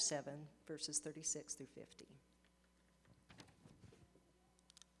7, verses 36 through 50.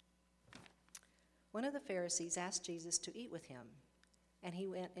 One of the Pharisees asked Jesus to eat with him, and he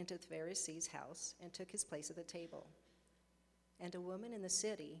went into the Pharisee's house and took his place at the table. And a woman in the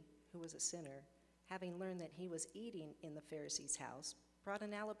city, who was a sinner, having learned that he was eating in the Pharisee's house, brought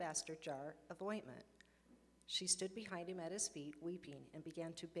an alabaster jar of ointment. She stood behind him at his feet, weeping, and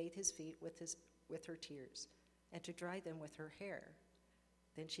began to bathe his feet with her tears, and to dry them with her hair.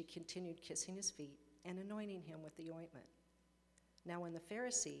 Then she continued kissing his feet and anointing him with the ointment. Now when the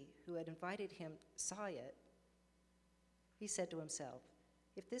Pharisee who had invited him saw it, he said to himself,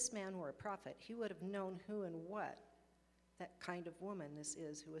 "If this man were a prophet, he would have known who and what that kind of woman this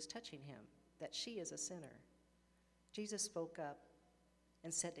is who is touching him, that she is a sinner." Jesus spoke up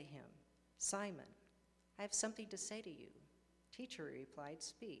and said to him, "Simon, I have something to say to you." "Teacher," he replied,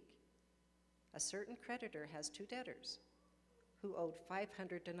 "speak." "A certain creditor has 2 debtors who owed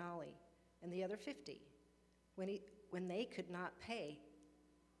 500 denarii and the other 50. When they could not pay,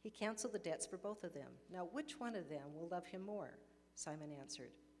 he canceled the debts for both of them. Now which one of them will love him more?" Simon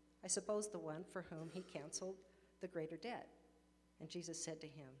answered, "I suppose the one for whom he canceled the greater debt." And Jesus said to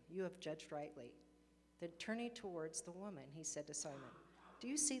him, "You have judged rightly." Then turning towards the woman, he said to Simon, "Do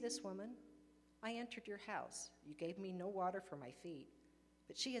you see this woman? I entered your house. You gave me no water for my feet,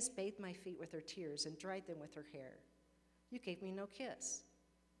 but she has bathed my feet with her tears and dried them with her hair. You gave me no kiss,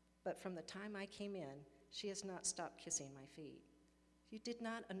 but from the time I came in, she has not stopped kissing my feet. You did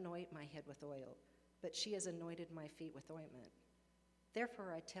not anoint my head with oil, but she has anointed my feet with ointment.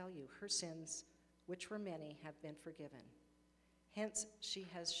 Therefore I tell you, her sins, which were many, have been forgiven. Hence she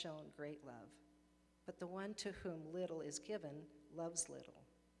has shown great love. But the one to whom little is given loves little."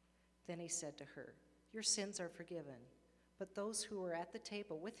 Then he said to her, "Your sins are forgiven." But those who were at the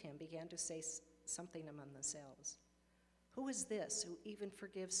table with him began to say something among themselves. "Who is this who even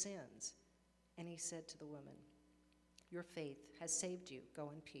forgives sins?" And he said to the woman, "Your faith has saved you.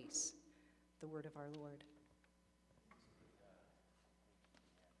 Go in peace." The word of our Lord.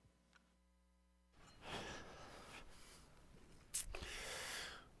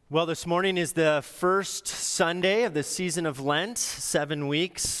 Well, this morning is the first Sunday of the season of Lent, 7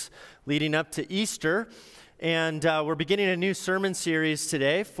 weeks leading up to Easter. And we're beginning a new sermon series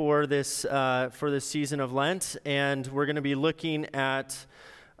today for this season of Lent. And we're going to be looking at,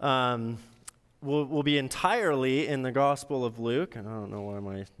 we'll be entirely in the Gospel of Luke. And I don't know why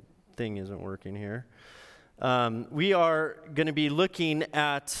my thing isn't working here. We are going to be looking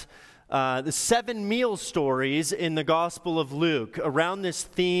at the 7 meal stories in the Gospel of Luke around this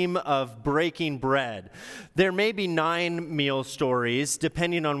theme of breaking bread. There may be 9 meal stories,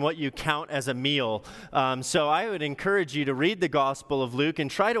 depending on what you count as a meal. So I would encourage you to read the Gospel of Luke and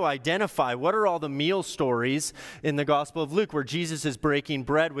try to identify what are all the meal stories in the Gospel of Luke where Jesus is breaking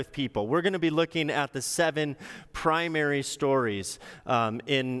bread with people. We're going to be looking at the 7 primary stories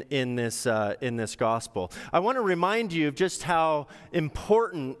in this Gospel. I want to remind you of just how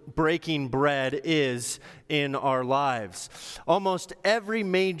important breaking bread is in our lives. Almost every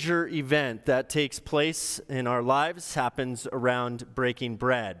major event that takes place in our lives happens around breaking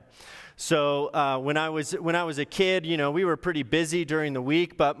bread. So when I was a kid, we were pretty busy during the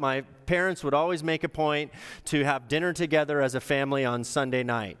week, but my parents would always make a point to have dinner together as a family on Sunday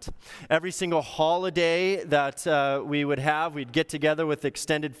night. Every single holiday that we would have, we'd get together with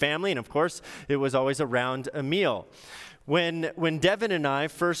extended family, and of course, it was always around a meal. When Devin and I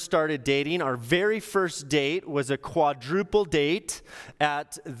first started dating, our very first date was a quadruple date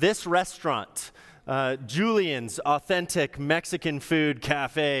at this restaurant, Julian's Authentic Mexican Food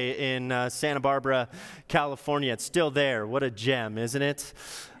Cafe in Santa Barbara, California. It's still there. What a gem, isn't it?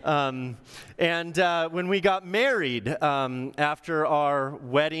 And when we got married, after our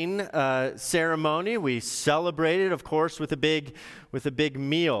wedding ceremony, we celebrated, of course, with a big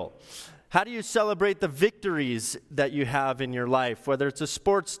meal. How do you celebrate the victories that you have in your life, whether it's a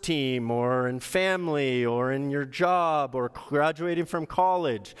sports team or in family or in your job or graduating from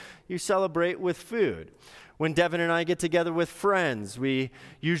college? You celebrate with food. When Devin and I get together with friends, we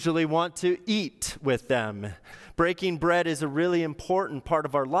usually want to eat with them. Breaking bread is a really important part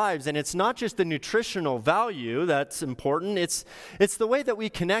of our lives, and it's not just the nutritional value that's important, it's the way that we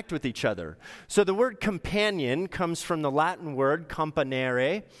connect with each other. So the word companion comes from the Latin word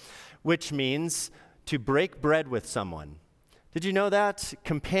companere, which means to break bread with someone. Did you know that?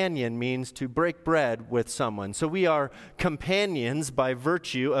 Companion means to break bread with someone. So we are companions by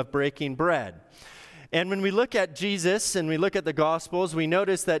virtue of breaking bread. And when we look at Jesus and we look at the Gospels, we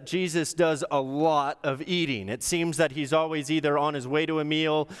notice that Jesus does a lot of eating. It seems that he's always either on his way to a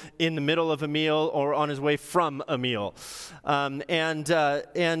meal, in the middle of a meal, or on his way from a meal. So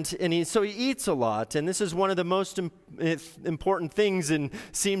he eats a lot. And this is one of the most important things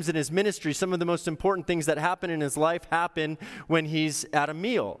seems in his ministry. Some of the most important things that happen in his life happen when he's at a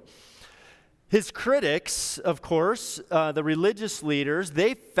meal. His critics, of course, the religious leaders,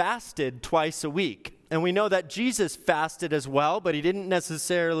 they fasted twice a week. And we know that Jesus fasted as well, but he didn't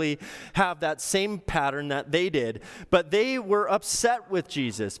necessarily have that same pattern that they did. But they were upset with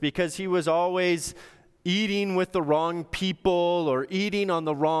Jesus because he was always eating with the wrong people, or eating on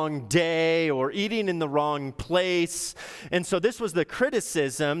the wrong day, or eating in the wrong place. And so this was the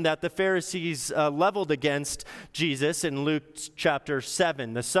criticism that the Pharisees leveled against Jesus in Luke chapter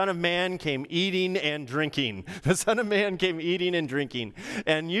 7. The Son of Man came eating and drinking. The Son of Man came eating and drinking.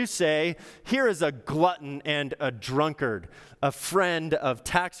 And you say, here is a glutton and a drunkard, a friend of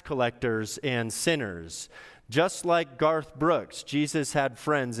tax collectors and sinners. Just like Garth Brooks, Jesus had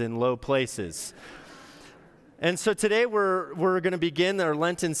friends in low places. And so today we're going to begin our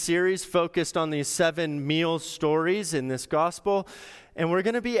Lenten series focused on these 7 meal stories in this gospel. And we're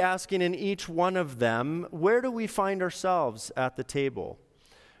going to be asking in each one of them, where do we find ourselves at the table?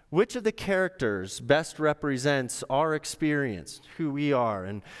 Which of the characters best represents our experience, who we are?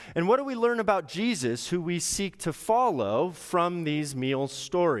 And what do we learn about Jesus, who we seek to follow from these meal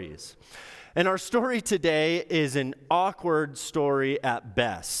stories? And our story today is an awkward story at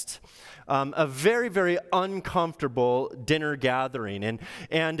best. A very, very uncomfortable dinner gathering.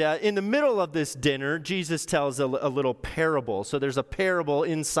 And in the middle of this dinner, Jesus tells a little parable. So there's a parable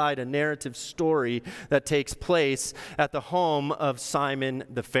inside a narrative story that takes place at the home of Simon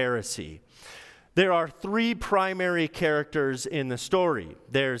the Pharisee. There are 3 primary characters in the story.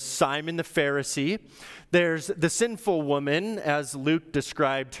 There's Simon the Pharisee, there's the sinful woman, as Luke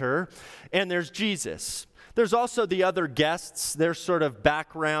described her, and there's Jesus. There's also the other guests. They're sort of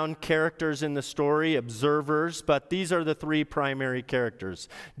background characters in the story, observers, but these are the 3 primary characters: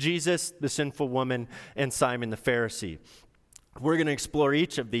 Jesus, the sinful woman, and Simon the Pharisee. We're going to explore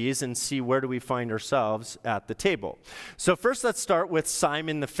each of these and see where do we find ourselves at the table. So first, let's start with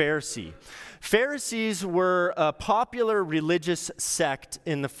Simon the Pharisee. Pharisees were a popular religious sect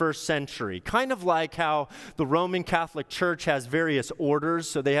in the first century, kind of like how the Roman Catholic Church has various orders.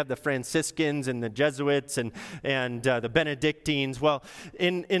 So they have the Franciscans and the Jesuits and the Benedictines. Well,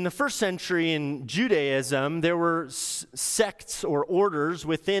 in the first century in Judaism, there were sects or orders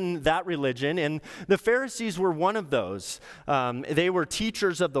within that religion, and the Pharisees were one of those. They were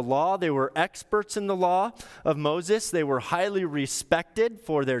teachers of the law. They were experts in the law of Moses. They were highly respected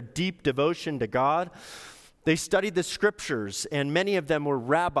for their deep devotion to God. They studied the scriptures, and many of them were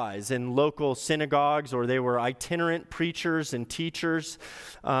rabbis in local synagogues, or they were itinerant preachers and teachers.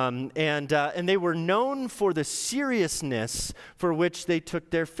 And they were known for the seriousness for which they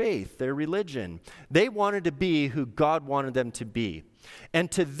took their faith, their religion. They wanted to be who God wanted them to be.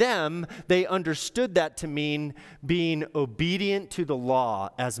 And to them, they understood that to mean being obedient to the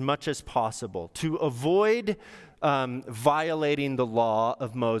law as much as possible, to avoid violating the law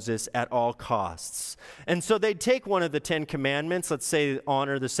of Moses at all costs. And so they'd take one of the 10 commandments, let's say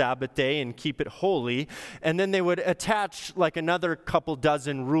honor the Sabbath day and keep it holy, and then they would attach like another couple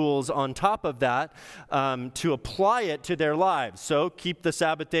dozen rules on top of that to apply it to their lives. So keep the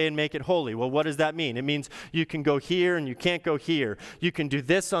Sabbath day and make it holy. Well, what does that mean? It means you can go here and you can't go here. You can do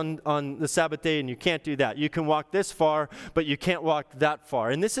this on the Sabbath day and you can't do that. You can walk this far, but you can't walk that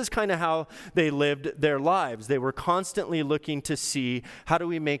far. And this is kind of how they lived their lives. They were constantly looking to see, how do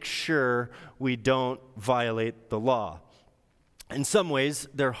we make sure we don't violate the law? In some ways,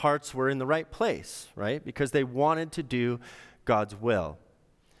 their hearts were in the right place, right? Because they wanted to do God's will.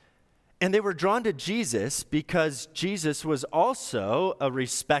 And they were drawn to Jesus because Jesus was also a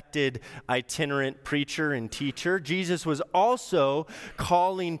respected itinerant preacher and teacher. Jesus was also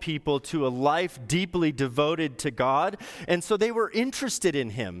calling people to a life deeply devoted to God. And so they were interested in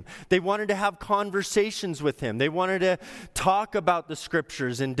him. They wanted to have conversations with him. They wanted to talk about the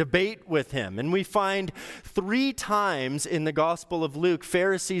scriptures and debate with him. And we find 3 times in the Gospel of Luke,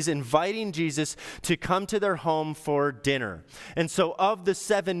 Pharisees inviting Jesus to come to their home for dinner. And so of the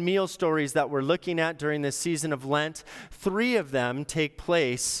 7 meal stories that we're looking at during this season of Lent, 3 of them take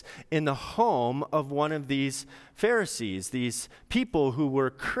place in the home of one of these Pharisees, these people who were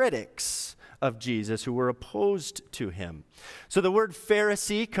critics of Jesus who were opposed to him. So the word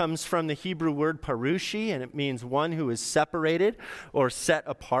Pharisee comes from the Hebrew word parushi, and it means one who is separated or set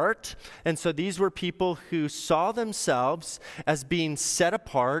apart. And so these were people who saw themselves as being set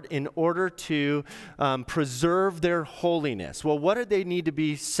apart in order to preserve their holiness. Well, what did they need to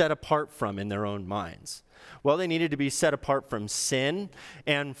be set apart from in their own minds? Well, they needed to be set apart from sin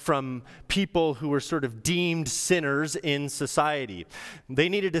and from people who were sort of deemed sinners in society. They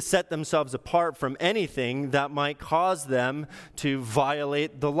needed to set themselves apart from anything that might cause them to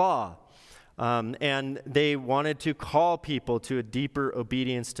violate the law. And they wanted to call people to a deeper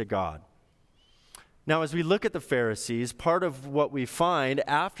obedience to God. Now, as we look at the Pharisees, part of what we find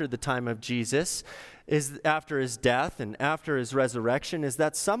after the time of Jesus is after his death and after his resurrection is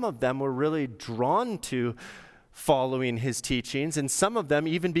that some of them were really drawn to following his teachings, and some of them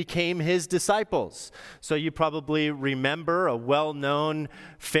even became his disciples. So you probably remember a well-known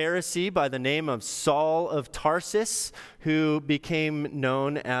Pharisee by the name of Saul of Tarsus, who became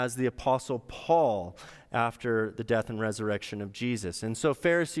known as the Apostle Paul after the death and resurrection of Jesus. And so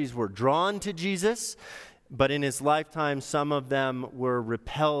Pharisees were drawn to Jesus, but in his lifetime, some of them were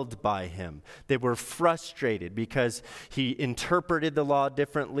repelled by him. They were frustrated because he interpreted the law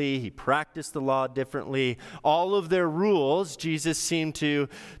differently. He practiced the law differently. All of their rules, Jesus seemed to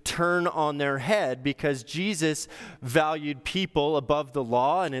turn on their head because Jesus valued people above the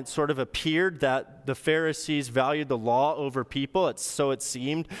law, and it sort of appeared that the Pharisees valued the law over people. So it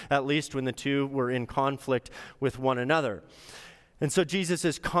seemed, at least when the two were in conflict with one another. And so Jesus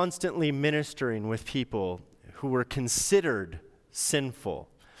is constantly ministering with people who were considered sinful,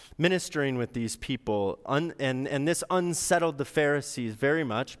 ministering with these people. And this unsettled the Pharisees very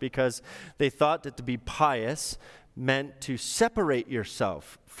much because they thought that to be pious meant to separate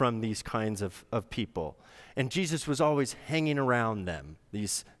yourself from these kinds of people. And Jesus was always hanging around them,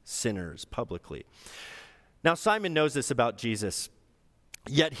 these sinners, publicly. Now, Simon knows this about Jesus.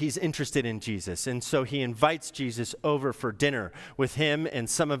 Yet he's interested in Jesus, and so he invites Jesus over for dinner with him and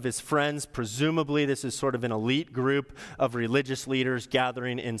some of his friends. Presumably, this is sort of an elite group of religious leaders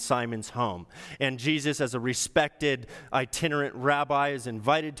gathering in Simon's home. And Jesus, as a respected itinerant rabbi, is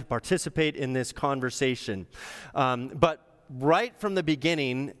invited to participate in this conversation. But right from the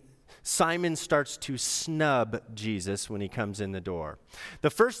beginning, Simon starts to snub Jesus when he comes in the door.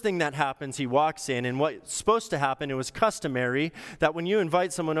 The first thing that happens, he walks in, and what's supposed to happen, it was customary that when you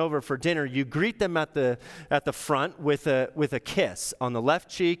invite someone over for dinner, you greet them at the front with a kiss on the left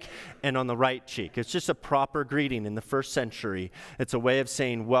cheek and on the right cheek. It's just a proper greeting in the first century. It's a way of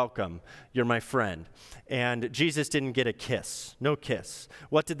saying, welcome, you're my friend. And Jesus didn't get a kiss, no kiss.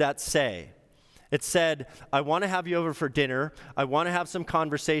 What did that say? It said, I want to have you over for dinner. I want to have some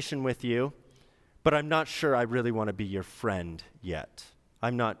conversation with you, but I'm not sure I really want to be your friend yet.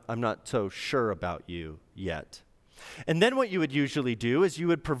 I'm not so sure about you yet. And then what you would usually do is you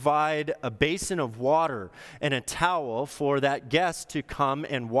would provide a basin of water and a towel for that guest to come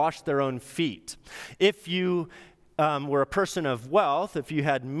and wash their own feet. If you were a person of wealth, if you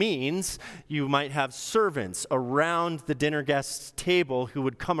had means, you might have servants around the dinner guest's table who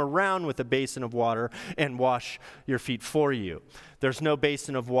would come around with a basin of water and wash your feet for you. There's no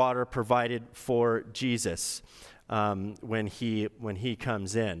basin of water provided for Jesus when he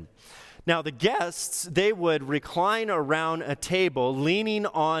comes in. Now, the guests, they would recline around a table leaning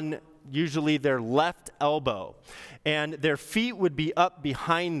on usually their left elbow, and their feet would be up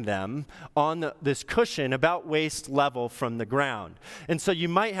behind them on this cushion about waist level from the ground. And so you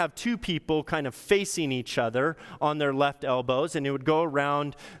might have two people kind of facing each other on their left elbows, and it would go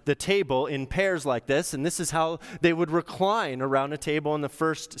around the table in pairs like this, and this is how they would recline around a table in the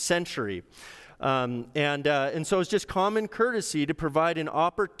first century. And so it's just common courtesy to provide an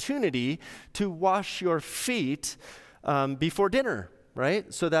opportunity to wash your feet before dinner,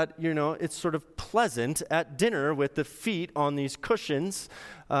 right? So that, it's sort of pleasant at dinner with the feet on these cushions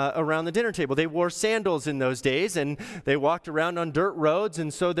around the dinner table. They wore sandals in those days, and they walked around on dirt roads,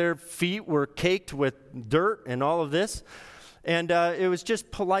 and so their feet were caked with dirt and all of this. And it was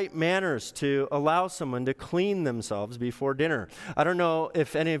just polite manners to allow someone to clean themselves before dinner. I don't know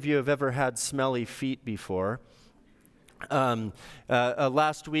if any of you have ever had smelly feet before.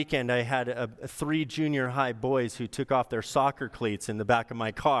 Last weekend, I had 3 junior high boys who took off their soccer cleats in the back of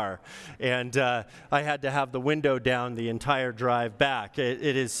my car, and I had to have the window down the entire drive back.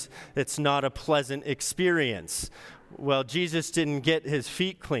 It's not a pleasant experience. Well, Jesus didn't get his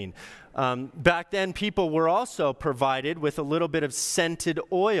feet clean. Back then, people were also provided with a little bit of scented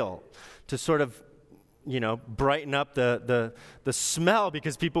oil to sort of brighten up the smell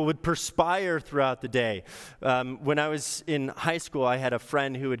because people would perspire throughout the day. When I was in high school, I had a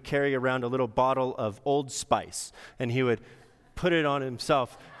friend who would carry around a little bottle of Old Spice, and he would put it on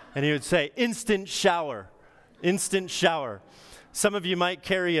himself, and he would say, instant shower, instant shower. Some of you might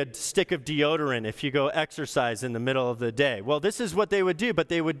carry a stick of deodorant if you go exercise in the middle of the day. Well, this is what they would do, but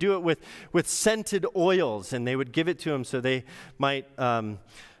they would do it with scented oils, and they would give it to him so they might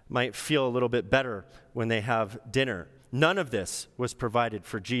feel a little bit better when they have dinner. None of this was provided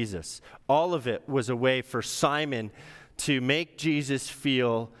for Jesus. All of it was a way for Simon to make Jesus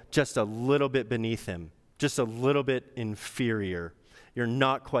feel just a little bit beneath him, just a little bit inferior. You're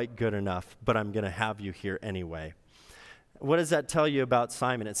not quite good enough, but I'm going to have you here anyway. What does that tell you about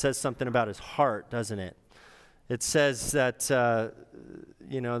Simon? It says something about his heart, doesn't it? It says that,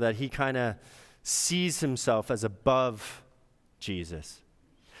 that he kind of sees himself as above Jesus.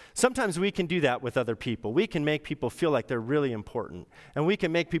 Sometimes we can do that with other people. We can make people feel like they're really important, and we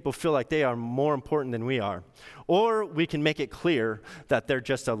can make people feel like they are more important than we are. Or we can make it clear that they're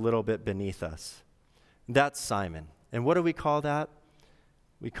just a little bit beneath us. That's Simon. And what do we call that?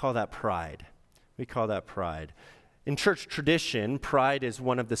 We call that pride. We call that pride. In church tradition, pride is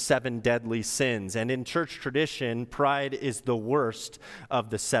one of the 7 deadly sins. And in church tradition, pride is the worst of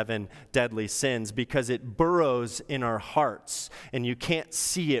the 7 deadly sins because it burrows in our hearts. And you can't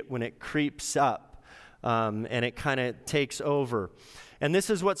see it when it creeps up. And it kind of takes over. And this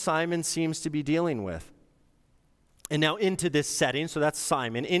is what Simon seems to be dealing with. And now into this setting, so that's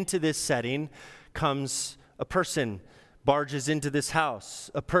Simon, into this setting comes a person barges into this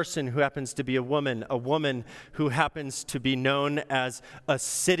house, a person who happens to be a woman who happens to be known as a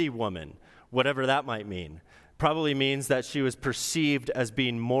city woman, whatever that might mean. Probably means that she was perceived as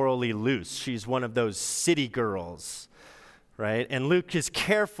being morally loose. She's one of those city girls, right? And Luke is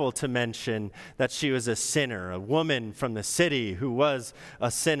careful to mention that she was a sinner, a woman from the city who was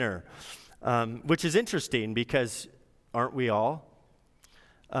a sinner, which is interesting because aren't we all?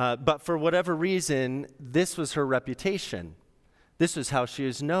 But for whatever reason, this was her reputation. This is how she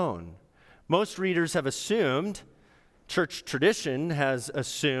is known. Most readers have assumed, church tradition has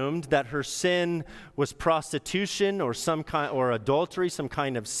assumed, that her sin was prostitution or or adultery, some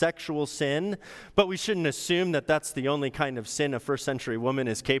kind of sexual sin. But we shouldn't assume that that's the only kind of sin a first century woman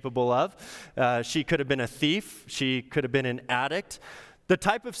is capable of. She could have been a thief. She could have been an addict. The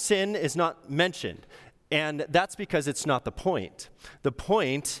type of sin is not mentioned. And that's because it's not the point. The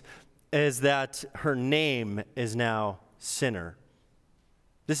point is that her name is now Sinner.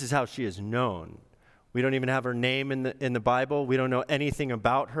 This is how she is known. We don't even have her name in the Bible. We don't know anything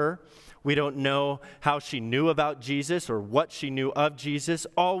about her. We don't know how she knew about Jesus or what she knew of Jesus.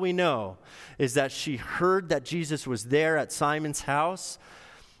 All we know is that she heard that Jesus was there at Simon's house,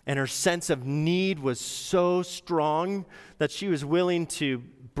 and her sense of need was so strong that she was willing to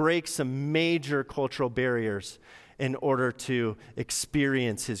break some major cultural barriers in order to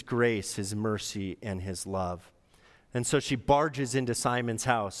experience his grace, his mercy, and his love. And so she barges into Simon's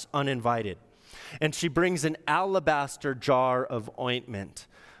house uninvited, and she brings an alabaster jar of ointment.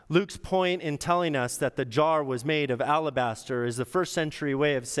 Luke's point in telling us that the jar was made of alabaster is the first century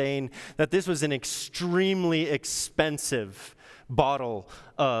way of saying that this was an extremely expensive bottle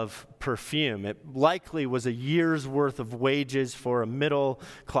of perfume. It likely was a year's worth of wages for a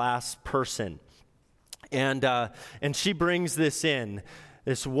middle-class person. And she brings this in,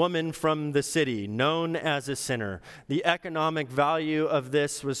 this woman from the city, known as a sinner. The economic value of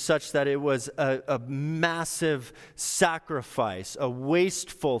this was such that it was a massive sacrifice, a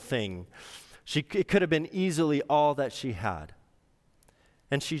wasteful thing. It could have been easily all that she had.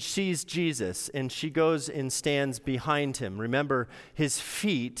 And she sees Jesus, and she goes and stands behind him. Remember, his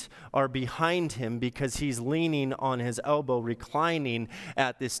feet are behind him because he's leaning on his elbow, reclining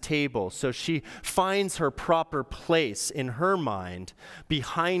at this table. So she finds her proper place in her mind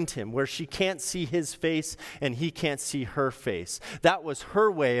behind him, where she can't see his face and he can't see her face. That was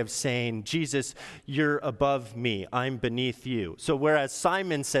her way of saying, Jesus, you're above me, I'm beneath you. So whereas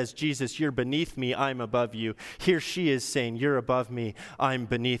Simon says, Jesus, you're beneath me, I'm above you, here she is saying, you're above me, I'm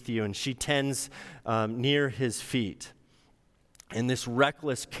beneath you. And she tends near his feet. And this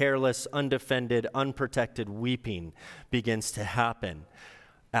reckless, careless, undefended, unprotected weeping begins to happen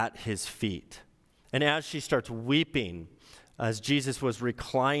at his feet. And as she starts weeping, as Jesus was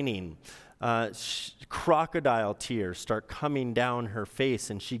reclining, crocodile tears start coming down her face,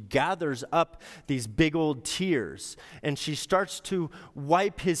 and she gathers up these big old tears, and she starts to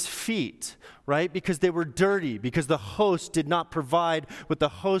wipe his feet, right? Because they were dirty, because the host did not provide what the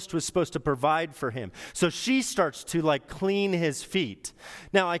host was supposed to provide for him. So she starts to clean his feet.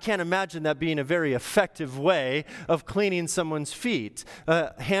 Now, I can't imagine that being a very effective way of cleaning someone's feet.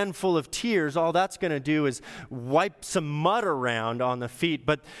 A handful of tears, all that's going to do is wipe some mud around on the feet.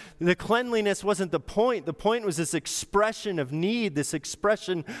 But the cleanliness wasn't the point. The point was this expression of need, this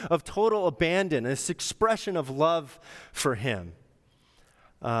expression of total abandon, this expression of love for him.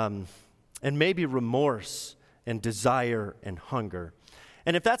 And maybe remorse and desire and hunger.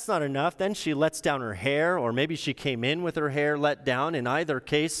 And if that's not enough, then she lets down her hair, or maybe she came in with her hair let down. In either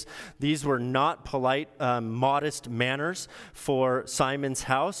case, these were not polite, modest manners for Simon's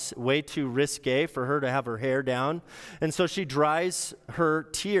house. Way too risque for her to have her hair down. And so she dries her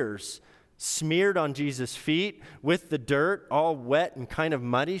tears, smeared on Jesus' feet with the dirt, all wet and kind of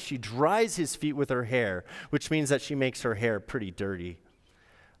muddy. She dries his feet with her hair, which means that she makes her hair pretty dirty.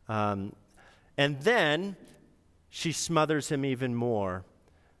 And then she smothers him even more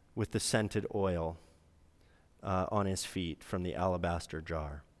with the scented oil on his feet from the alabaster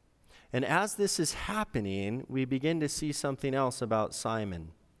jar. And as this is happening, we begin to see something else about Simon.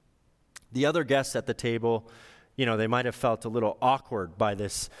 The other guests at the table, they might have felt a little awkward by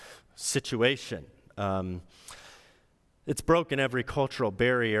this situation. It's broken every cultural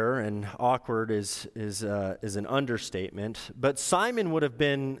barrier, and awkward is an understatement. But Simon would have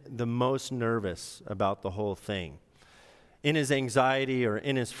been the most nervous about the whole thing. In his anxiety or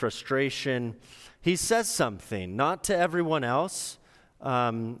in his frustration, he says something, not to everyone else,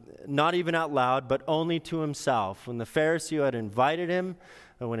 not even out loud, but only to himself. When the Pharisee had invited him,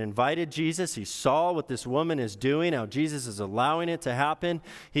 when invited Jesus, he saw what this woman is doing, how Jesus is allowing it to happen.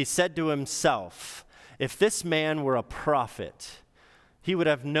 He said to himself, if this man were a prophet, he would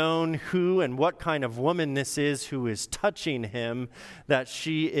have known who and what kind of woman this is who is touching him, that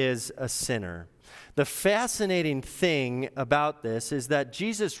she is a sinner. The fascinating thing about this is that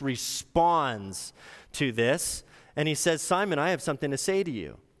Jesus responds to this, and he says, Simon, I have something to say to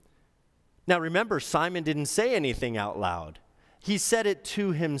you. Now remember, Simon didn't say anything out loud. He said it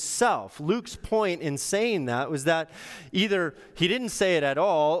to himself. Luke's point in saying that was that either he didn't say it at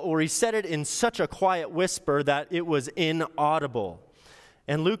all, or he said it in such a quiet whisper that it was inaudible.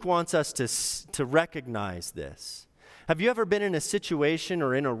 And Luke wants us to recognize this. Have you ever been in a situation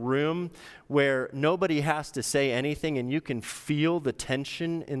or in a room where nobody has to say anything and you can feel the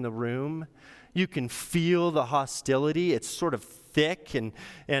tension in the room? You can feel the hostility. It's sort of thick, and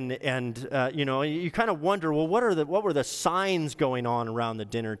you kind of wonder, well, what were the signs going on around the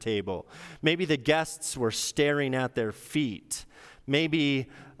dinner table? Maybe the guests were staring at their feet. Maybe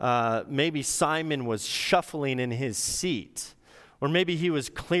Simon was shuffling in his seat, or maybe he was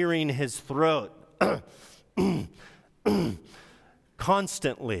clearing his throat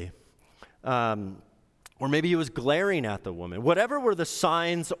constantly. Or maybe he was glaring at the woman. Whatever were the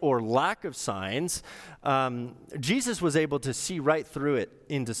signs or lack of signs, Jesus was able to see right through it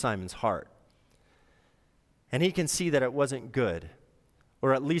into Simon's heart. And he can see that it wasn't good,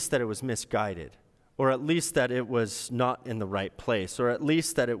 or at least that it was misguided, or at least that it was not in the right place, or at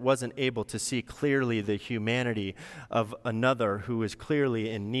least that it wasn't able to see clearly the humanity of another who is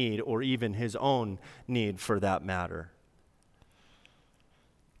clearly in need, or even his own need for that matter.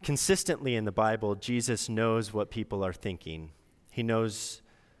 Consistently in the Bible, Jesus knows what people are thinking. He knows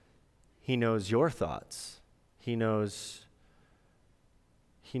your thoughts. He knows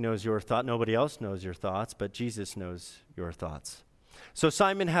your thought. Nobody else knows your thoughts, but Jesus knows your thoughts. So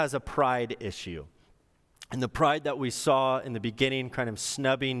Simon has a pride issue. And the pride that we saw in the beginning, kind of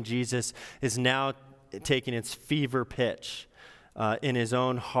snubbing Jesus, is now taking its fever pitch in his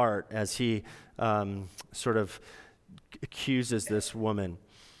own heart as he sort of accuses this woman.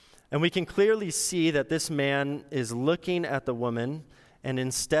 And we can clearly see that this man is looking at the woman, and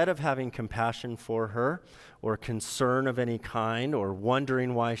instead of having compassion for her, or concern of any kind, or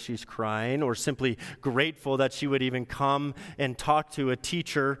wondering why she's crying, or simply grateful that she would even come and talk to a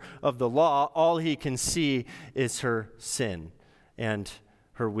teacher of the law, all he can see is her sin and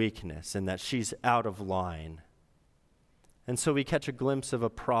her weakness, and that she's out of line. And so we catch a glimpse of a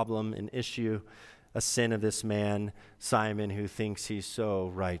problem, an issue, a sin of this man, Simon, who thinks he's so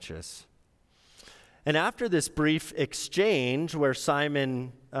righteous. And after this brief exchange where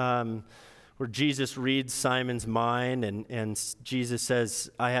Simon where Jesus reads Simon's mind, and Jesus says,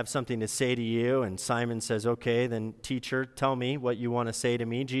 I have something to say to you. And Simon says, okay, then teacher, tell me what you want to say to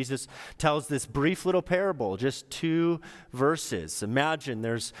me. Jesus tells this brief little parable, just 2 verses. Imagine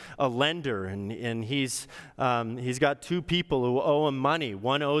there's a lender, and he's got 2 people who owe him money.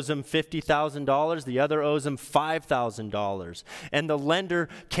 One owes him $50,000, the other owes him $5,000. And the lender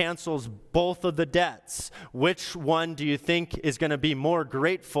cancels both of the debts. Which one do you think is going to be more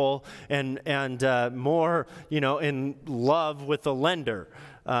grateful and more, in love with the lender?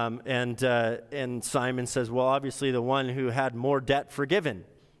 And Simon says, well, obviously the one who had more debt forgiven.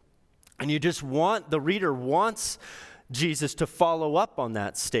 And the reader wants Jesus to follow up on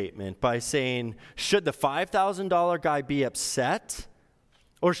that statement by saying, should the $5,000 guy be upset,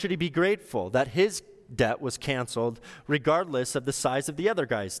 or should he be grateful that his debt was canceled regardless of the size of the other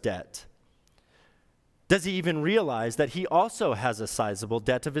guy's debt? Does he even realize that he also has a sizable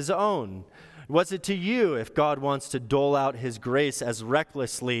debt of his own? What's it to you if God wants to dole out his grace as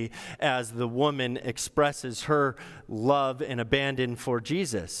recklessly as the woman expresses her love and abandon for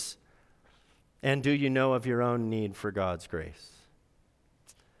Jesus? And do you know of your own need for God's grace?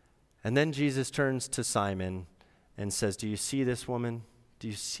 And then Jesus turns to Simon and says, do you see this woman? Do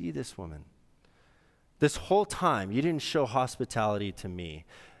you see this woman? This whole time, you didn't show hospitality to me.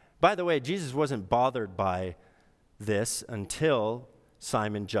 By the way, Jesus wasn't bothered by this until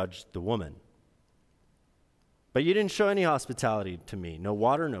Simon judged the woman. But you didn't show any hospitality to me. No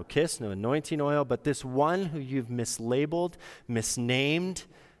water, no kiss, no anointing oil. But this one who you've mislabeled, misnamed,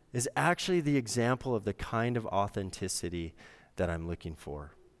 is actually the example of the kind of authenticity that I'm looking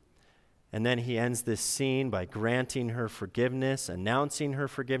for. And then he ends this scene by granting her forgiveness, announcing her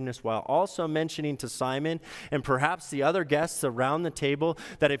forgiveness, while also mentioning to Simon and perhaps the other guests around the table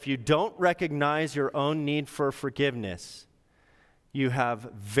that if you don't recognize your own need for forgiveness, you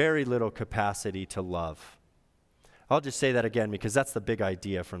have very little capacity to love. I'll just say that again because that's the big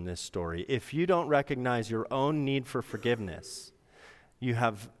idea from this story. If you don't recognize your own need for forgiveness, you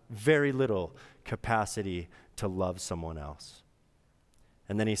have very little capacity to love someone else.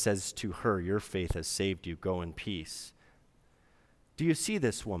 And then he says to her, your faith has saved you. Go in peace. Do you see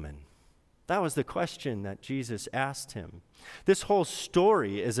this woman? That was the question that Jesus asked him. This whole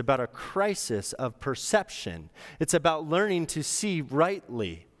story is about a crisis of perception. It's about learning to see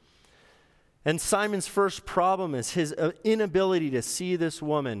rightly. And Simon's first problem is his inability to see this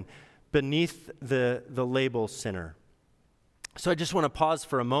woman beneath the label sinner. So I just want to pause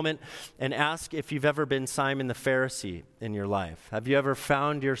for a moment and ask if you've ever been Simon the Pharisee in your life. Have you ever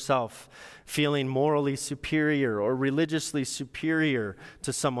found yourself feeling morally superior or religiously superior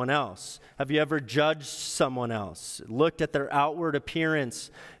to someone else? Have you ever judged someone else, looked at their outward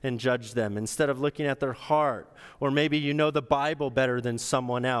appearance and judged them instead of looking at their heart? Or maybe you know the Bible better than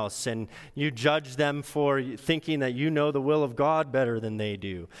someone else and you judge them for thinking that you know the will of God better than they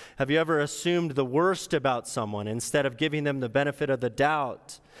do. Have you ever assumed the worst about someone instead of giving them the benefit of the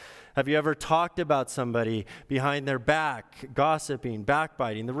doubt? Have you ever talked about somebody behind their back, gossiping,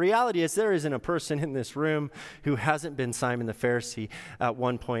 backbiting? The reality is there isn't a person in this room who hasn't been Simon the Pharisee at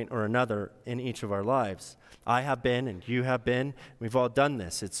one point or another in each of our lives. I have been and you have been. We've all done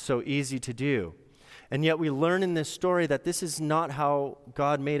this. It's so easy to do. And yet we learn in this story that this is not how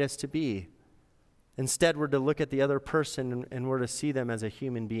God made us to be. Instead, we're to look at the other person and we're to see them as a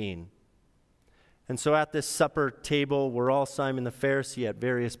human being. And so at this supper table, we're all Simon the Pharisee at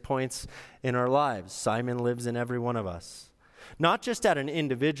various points in our lives. Simon lives in every one of us. Not just at an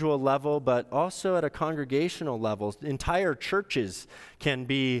individual level, but also at a congregational level. Entire churches can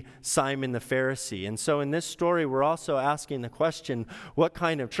be Simon the Pharisee. And so in this story, we're also asking the question, what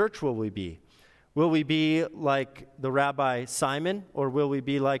kind of church will we be? Will we be like the Rabbi Simon, or will we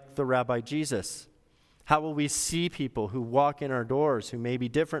be like the Rabbi Jesus? How will we see people who walk in our doors who may be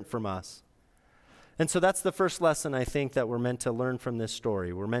different from us? And so that's the first lesson I think that we're meant to learn from this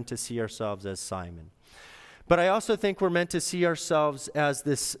story. We're meant to see ourselves as Simon. But I also think we're meant to see ourselves as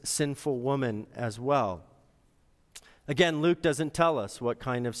this sinful woman as well. Again, Luke doesn't tell us what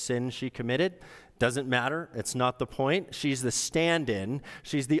kind of sin she committed. Doesn't matter. It's not the point. She's the stand-in.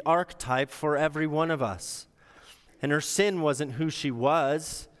 She's the archetype for every one of us. And her sin wasn't who she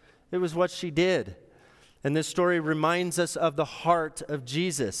was. It was what she did. And this story reminds us of the heart of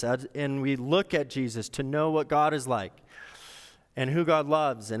Jesus. And we look at Jesus to know what God is like and who God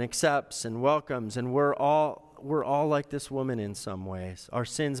loves and accepts and welcomes. And we're all like this woman in some ways. Our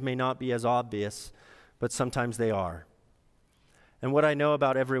sins may not be as obvious, but sometimes they are. And what I know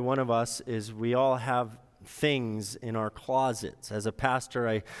about every one of us is we all have things in our closets. As a pastor,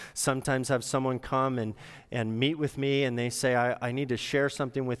 I sometimes have someone come and meet with me, and they say, I need to share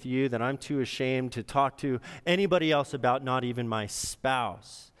something with you that I'm too ashamed to talk to anybody else about, not even my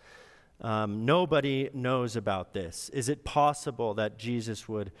spouse. Nobody knows about this. Is it possible that Jesus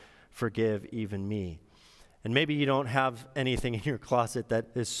would forgive even me? And maybe you don't have anything in your closet that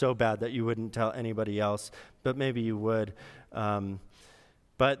is so bad that you wouldn't tell anybody else, but maybe you would.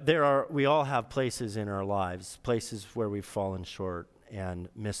 But we all have places in our lives, places where we've fallen short and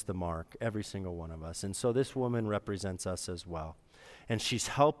missed the mark, every single one of us. And so this woman represents us as well. And she's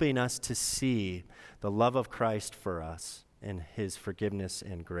helping us to see the love of Christ for us and his forgiveness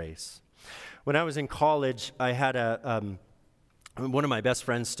and grace. When I was in college, I had one of my best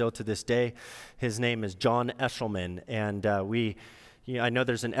friends still to this day. His name is John Eshelman, and I know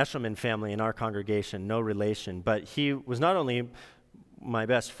there's an Eshelman family in our congregation, no relation, but he was not only my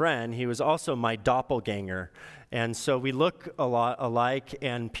best friend, he was also my doppelganger. And so we look a lot alike,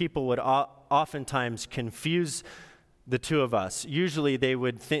 and people would oftentimes confuse the two of us. Usually they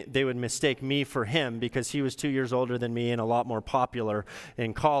would mistake me for him because he was 2 years older than me and a lot more popular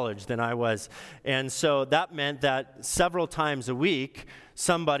in college than I was. And so that meant that several times a week,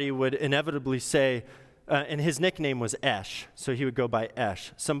 somebody would inevitably say, and his nickname was Esh, so he would go by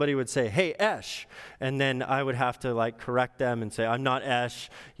Esh. Somebody would say, "Hey, Esh," and then I would have to correct them and say, "I'm not Esh,"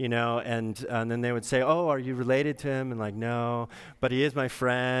 and then they would say, "Oh, are you related to him?" And "No, but he is my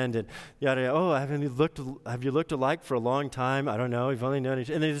friend," and yada. "Oh, have you looked alike for a long time?" "I don't know, we've only known each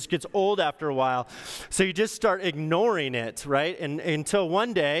other." And it just gets old after a while. So you just start ignoring it, right? And until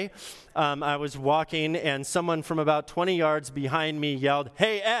one day, I was walking, and someone from about 20 yards behind me yelled,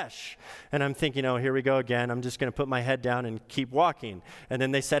 "Hey, Esh!" And I'm thinking, oh, here we go again. I'm just going to put my head down and keep walking. And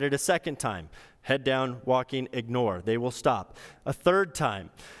then they said it a second time. Head down, walking, ignore. They will stop. A third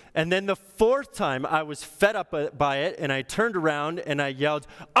time. And then the fourth time, I was fed up by it, and I turned around and I yelled,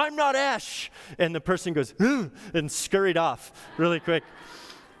 "I'm not Esh!" And the person goes, "Ugh," and scurried off really quick.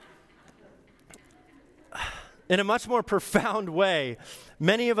 In a much more profound way,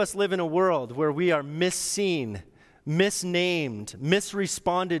 many of us live in a world where we are misseen, misnamed,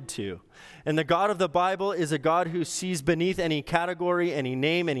 misresponded to. And the God of the Bible is a God who sees beneath any category, any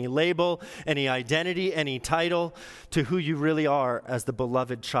name, any label, any identity, any title to who you really are as the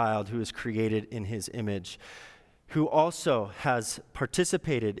beloved child who is created in his image, who also has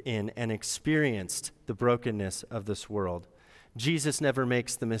participated in and experienced the brokenness of this world. Jesus never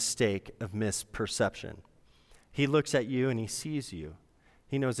makes the mistake of misperception. He looks at you and he sees you.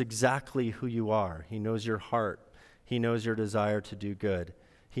 He knows exactly who you are. He knows your heart. He knows your desire to do good.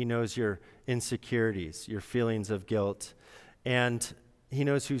 He knows your insecurities, your feelings of guilt, and he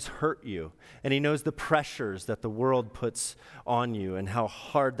knows who's hurt you. And he knows the pressures that the world puts on you and how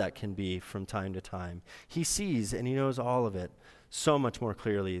hard that can be from time to time. He sees and he knows all of it so much more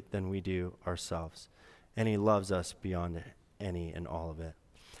clearly than we do ourselves. And he loves us beyond any and all of it.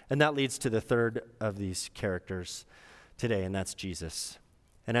 And that leads to the third of these characters today, and that's Jesus.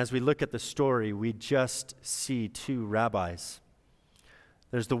 And as we look at the story, we just see two rabbis.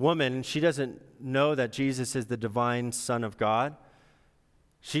 There's the woman, and she doesn't know that Jesus is the divine Son of God.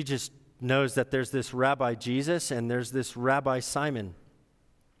 She just knows that there's this Rabbi Jesus and there's this Rabbi Simon.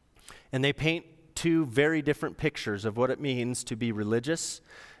 And they paint two very different pictures of what it means to be religious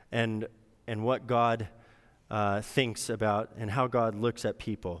and what God thinks about and how God looks at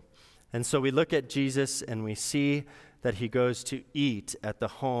people. And so we look at Jesus and we see that he goes to eat at the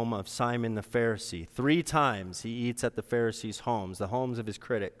home of Simon the Pharisee. 3 times he eats at the Pharisees' homes, the homes of his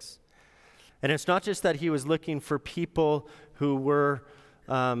critics. And it's not just that he was looking for people who were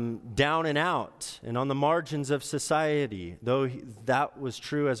down and out and on the margins of society, though that was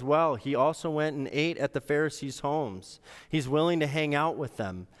true as well. He also went and ate at the Pharisees' homes. He's willing to hang out with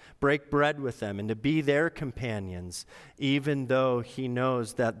them, break bread with them, and to be their companions, even though he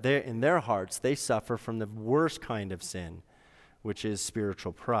knows that in their hearts they suffer from the worst kind of sin, which is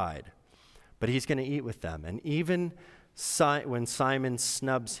spiritual pride. But he's going to eat with them. And even when Simon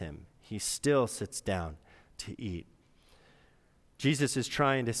snubs him, he still sits down to eat. Jesus is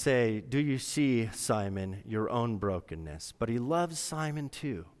trying to say, do you see, Simon, your own brokenness? But he loves Simon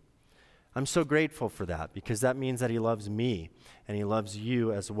too. I'm so grateful for that because that means that he loves me and he loves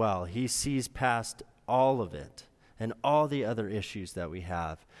you as well. He sees past all of it and all the other issues that we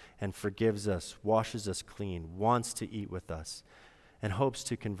have and forgives us, washes us clean, wants to eat with us, and hopes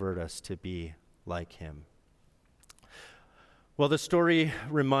to convert us to be like him. Well, the story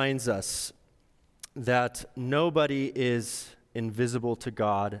reminds us that nobody is invisible to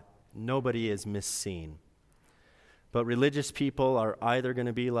God. Nobody is misseen. But religious people are either going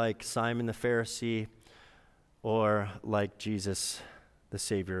to be like Simon the Pharisee or like Jesus, the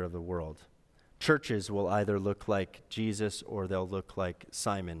Savior of the world. Churches will either look like Jesus or they'll look like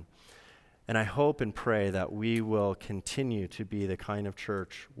Simon. And I hope and pray that we will continue to be the kind of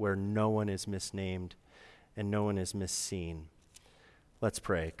church where no one is misnamed and no one is misseen. Let's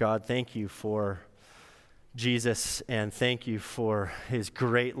pray. God, thank you for Jesus, and thank you for his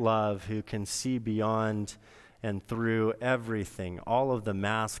great love who can see beyond and through everything, all of the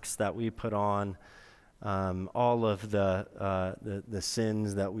masks that we put on, all of the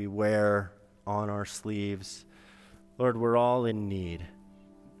sins that we wear on our sleeves. Lord, we're all in need.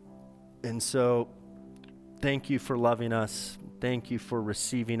 And so thank you for loving us. Thank you for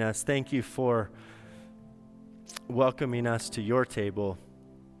receiving us. Thank you for welcoming us to your table.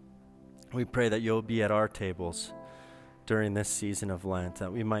 We pray that you'll be at our tables during this season of Lent,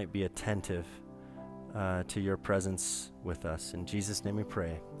 that we might be attentive to your presence with us. In Jesus' name we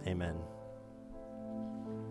pray. Amen.